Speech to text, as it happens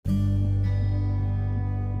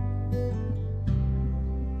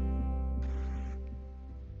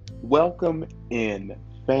Welcome in,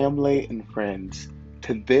 family and friends,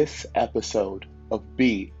 to this episode of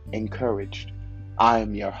Be Encouraged. I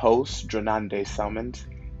am your host, Drenande Summons,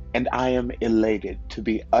 and I am elated to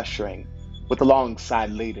be ushering, with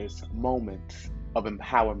alongside leaders, moments of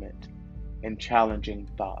empowerment and challenging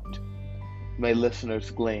thought. May listeners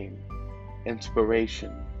glean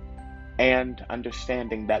inspiration and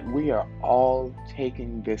understanding that we are all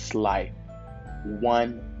taking this life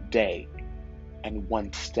one day and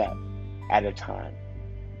one step at a time.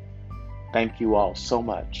 Thank you all so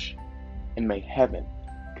much, and may heaven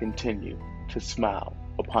continue to smile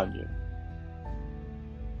upon you.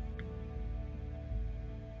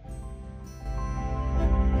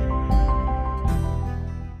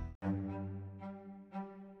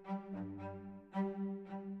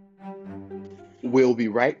 We'll be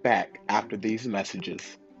right back after these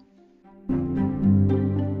messages.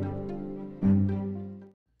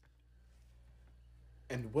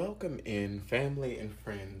 And welcome in, family and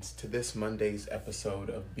friends, to this Monday's episode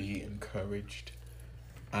of Be Encouraged.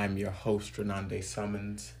 I'm your host, Drenande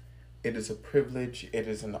Summons. It is a privilege, it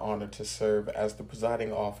is an honor to serve as the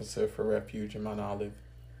presiding officer for Refuge in Mount Olive,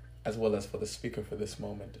 as well as for the speaker for this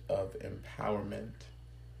moment of empowerment.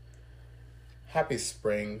 Happy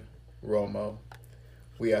spring, Romo.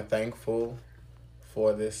 We are thankful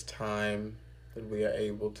for this time that we are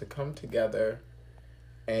able to come together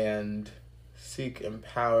and seek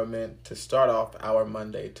empowerment to start off our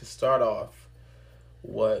Monday, to start off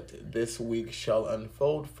what this week shall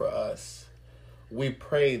unfold for us. We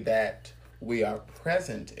pray that we are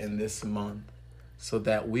present in this month so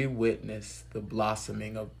that we witness the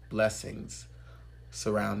blossoming of blessings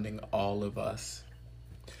surrounding all of us.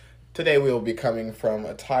 Today we will be coming from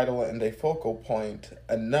a title and a focal point,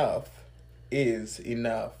 Enough is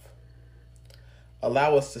Enough.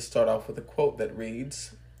 Allow us to start off with a quote that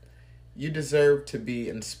reads, "You deserve to be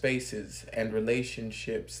in spaces and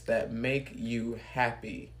relationships that make you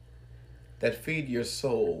happy, that feed your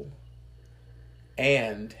soul,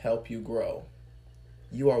 and help you grow.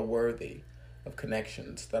 You are worthy of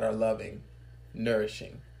connections that are loving,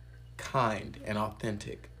 nourishing, kind, and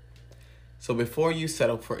authentic. So before you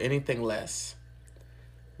settle for anything less,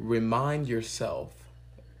 remind yourself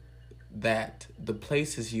that the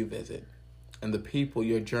places you visit and the people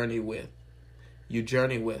you journey with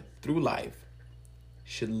through life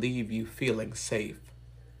should leave you feeling safe,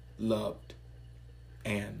 loved,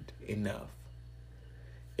 and enough."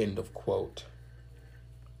 End of quote.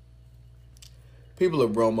 People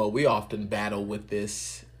of Romo, we often battle with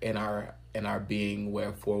this in our being,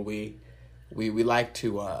 wherefore we like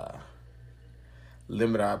to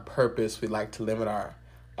limit our purpose. We like to limit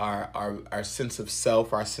our sense of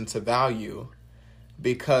self, our sense of value,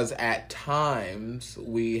 because at times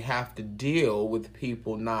we have to deal with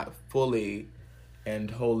people not fully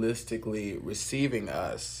and holistically receiving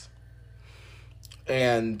us.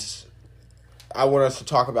 And I want us to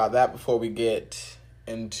talk about that before we get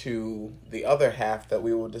into the other half that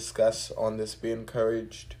we will discuss on this Be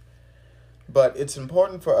Encouraged. But it's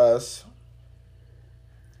important for us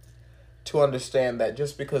to understand that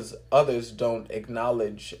just because others don't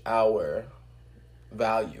acknowledge our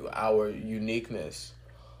value, our uniqueness,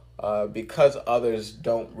 because others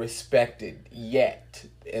don't respect it yet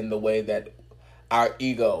in the way that our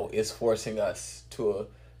ego is forcing us to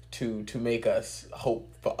make us hope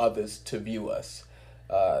for others to view us.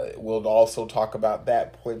 We'll also talk about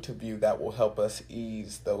that point of view that will help us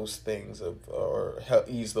ease those things or help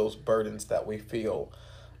ease those burdens that we feel.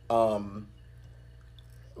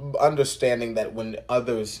 Understanding that when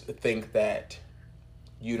others think that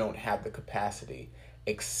you don't have the capacity,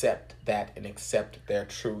 accept that and accept their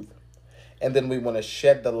truth. And then we want to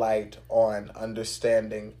shed the light on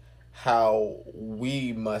understanding how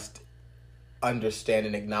we must understand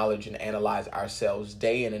and acknowledge and analyze ourselves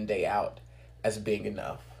day in and day out as being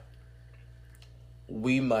enough.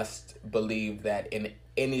 We must believe that in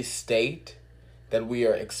any state that we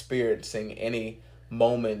are experiencing, any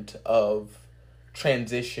moment of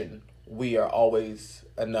transition, we are always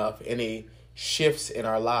enough. Any shifts in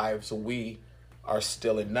our lives, we are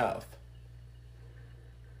still enough.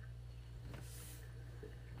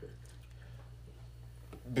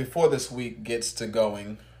 Before this week gets to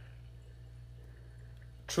going,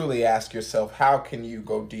 truly ask yourself, how can you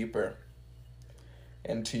go deeper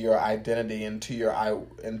into your identity, into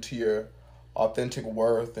your authentic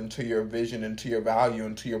worth, into your vision, into your value,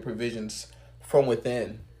 into your provisions from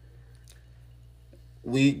within?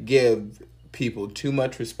 We give people too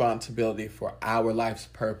much responsibility for our life's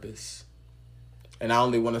purpose. And I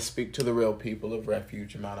only want to speak to the real people of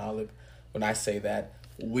Refuge in Mount Olive when I say that.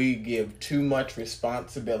 We give too much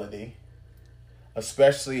responsibility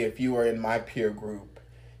especially if you are in my peer group,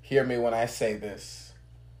 hear me when I say this.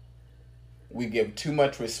 We give too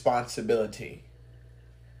much responsibility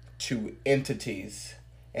to entities.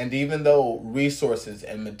 And even though resources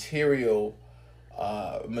and material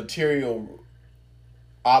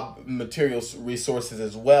resources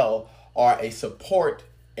as well are a support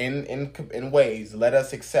in ways, let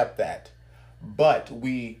us accept that. But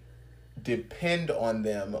we depend on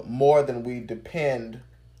them more than we depend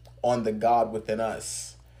on the God within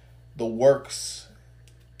us, the works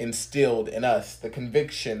instilled in us, the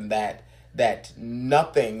conviction that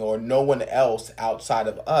nothing or no one else outside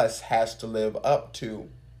of us has to live up to.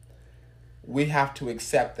 We have to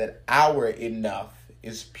accept that our enough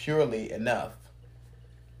is purely enough.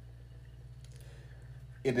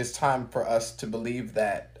 It is time for us to believe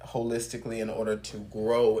that holistically in order to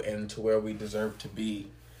grow into where we deserve to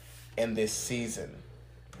be in this season.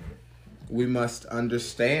 We must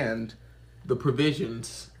understand the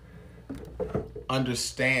provisions,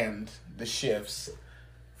 understand the shifts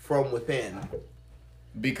from within.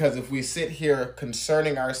 Because if we sit here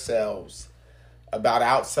concerning ourselves about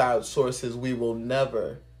outside sources, we will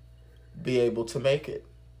never be able to make it.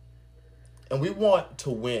 And we want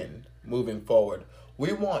to win moving forward.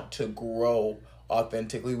 We want to grow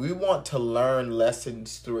authentically. We want to learn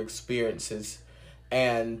lessons through experiences.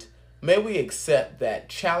 And may we accept that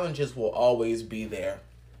challenges will always be there.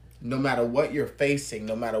 No matter what you're facing,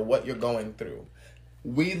 no matter what you're going through.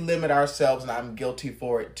 We limit ourselves, and I'm guilty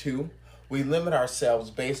for it too. We limit ourselves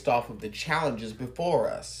based off of the challenges before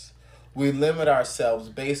us. We limit ourselves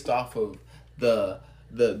based off of the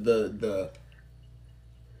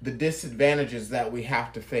disadvantages that we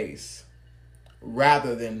have to face,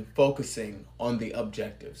 rather than focusing on the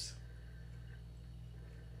objectives.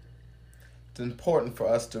 It's important for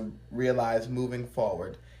us to realize moving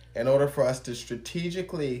forward, in order for us to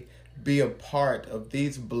strategically be a part of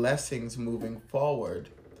these blessings moving forward,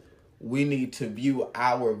 we need to view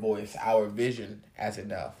our voice, our vision as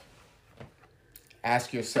enough.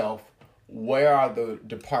 Ask yourself, where are the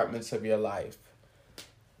departments of your life?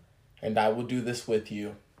 And I will do this with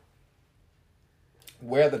you.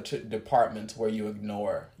 Where are the departments where you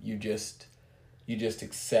ignore, you just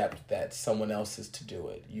accept that someone else is to do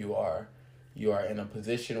it? You are in a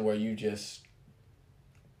position where you just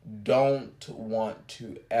don't want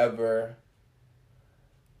to ever,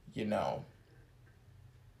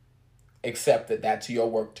 accept that that's your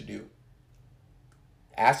work to do.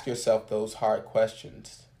 Ask yourself those hard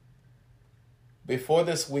questions before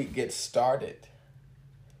this week gets started,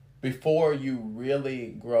 before you really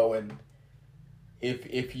grow. And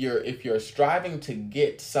if you're striving to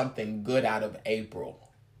get something good out of April,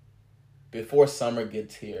 before summer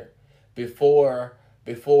gets here, before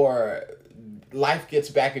life gets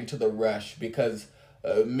back into the rush, because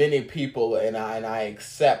many people, and I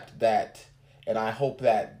accept that, and I hope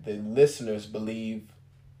that the listeners believe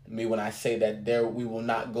me when I say that we will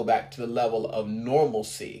not go back to the level of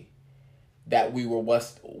normalcy that we were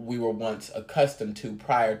once accustomed to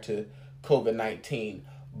prior to COVID-19.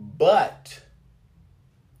 But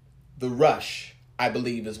the rush, I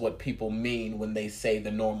believe, is what people mean when they say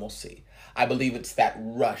the normalcy. I believe it's that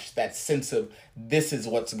rush, that sense of this is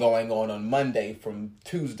what's going on Monday, from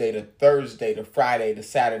Tuesday to Thursday to Friday to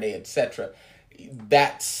Saturday, etc.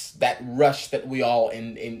 That's that rush that we all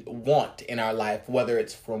want in our life, whether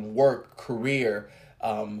it's from work, career,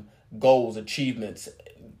 goals, achievements.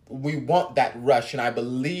 We want that rush, and I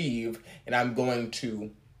believe, and I'm going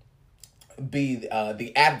to be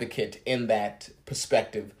the advocate in that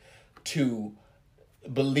perspective, to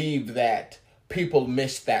believe that people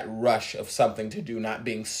miss that rush of something to do, not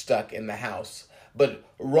being stuck in the house. But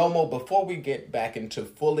Romo, before we fully get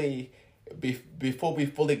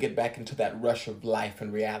back into that rush of life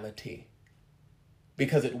and reality,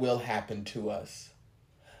 because it will happen to us,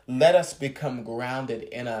 let us become grounded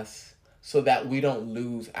in us so that we don't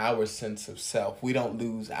lose our sense of self. We don't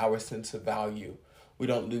lose our sense of value. We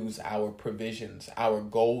don't lose our provisions, our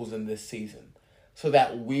goals in this season, so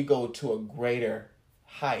that we go to a greater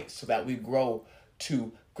heights, so that we grow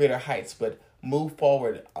to greater heights, but move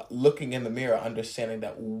forward looking in the mirror, understanding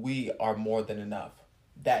that we are more than enough,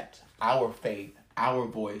 that our faith, our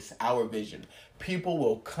voice, our vision, people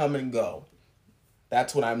will come and go.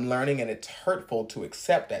 That's what I'm learning, and it's hurtful to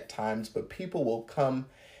accept at times, but people will come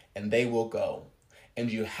and they will go.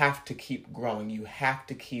 And you have to keep growing. You have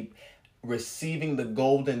to keep receiving the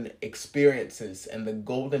golden experiences and the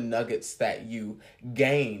golden nuggets that you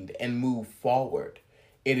gained and move forward.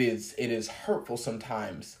 It is hurtful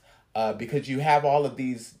sometimes because you have all of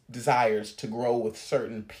these desires to grow with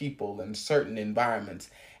certain people and certain environments,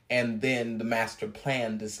 and then the master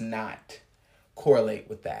plan does not correlate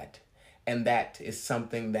with that. And that is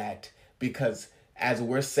something that, because as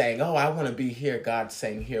we're saying, oh, I want to be here, God's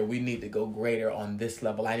saying here, we need to go greater on this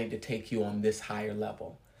level. I need to take you on this higher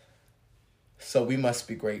level. So we must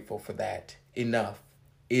be grateful for that. Enough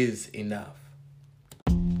is enough.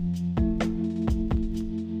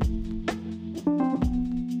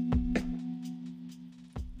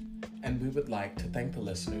 And we would like to thank the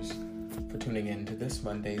listeners for tuning in to this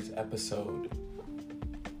Monday's episode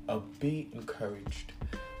of Be Encouraged.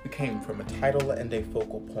 We came from a title and a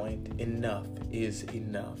focal point. Enough is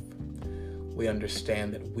enough. We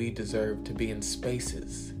understand that we deserve to be in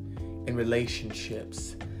spaces, in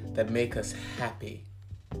relationships that make us happy,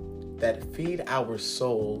 that feed our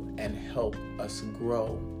soul and help us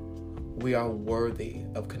grow. We are worthy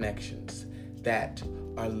of connections that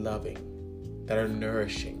are loving, that are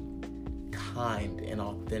nourishing, kind, and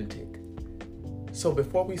authentic. So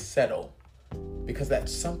before we settle, because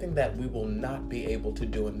that's something that we will not be able to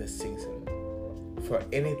do in this season, for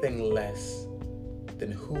anything less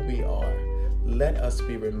than who we are, let us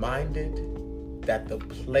be reminded that the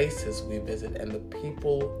places we visit and the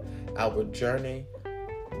people our journey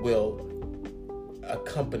will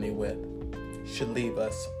accompany with should leave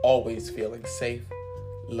us always feeling safe,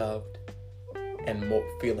 loved, and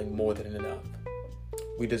feeling more than enough.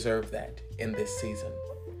 We deserve that in this season.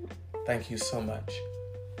 Thank you so much.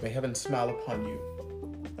 May heaven smile upon you,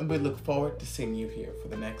 and we look forward to seeing you here for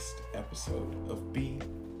the next episode of Be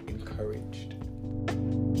Encouraged.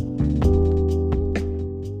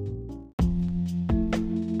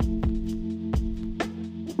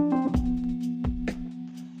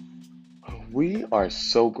 We are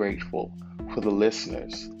so grateful for the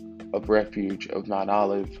listeners of Refuge of Mount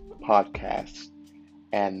Olive podcast,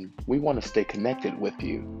 and we want to stay connected with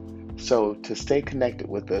you. So to stay connected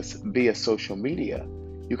with us via social media,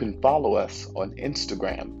 you can follow us on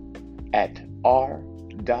Instagram at r.o.m.o__.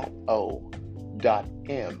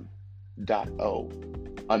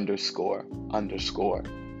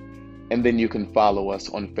 And then you can follow us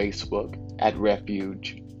on Facebook at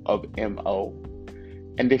Refuge of MO.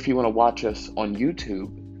 And if you want to watch us on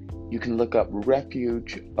YouTube, you can look up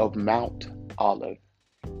Refuge of Mount Olive.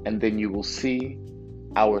 And then you will see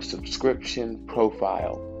our subscription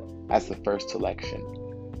profile as the first selection.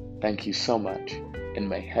 Thank you so much, and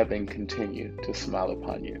may heaven continue to smile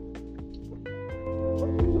upon you.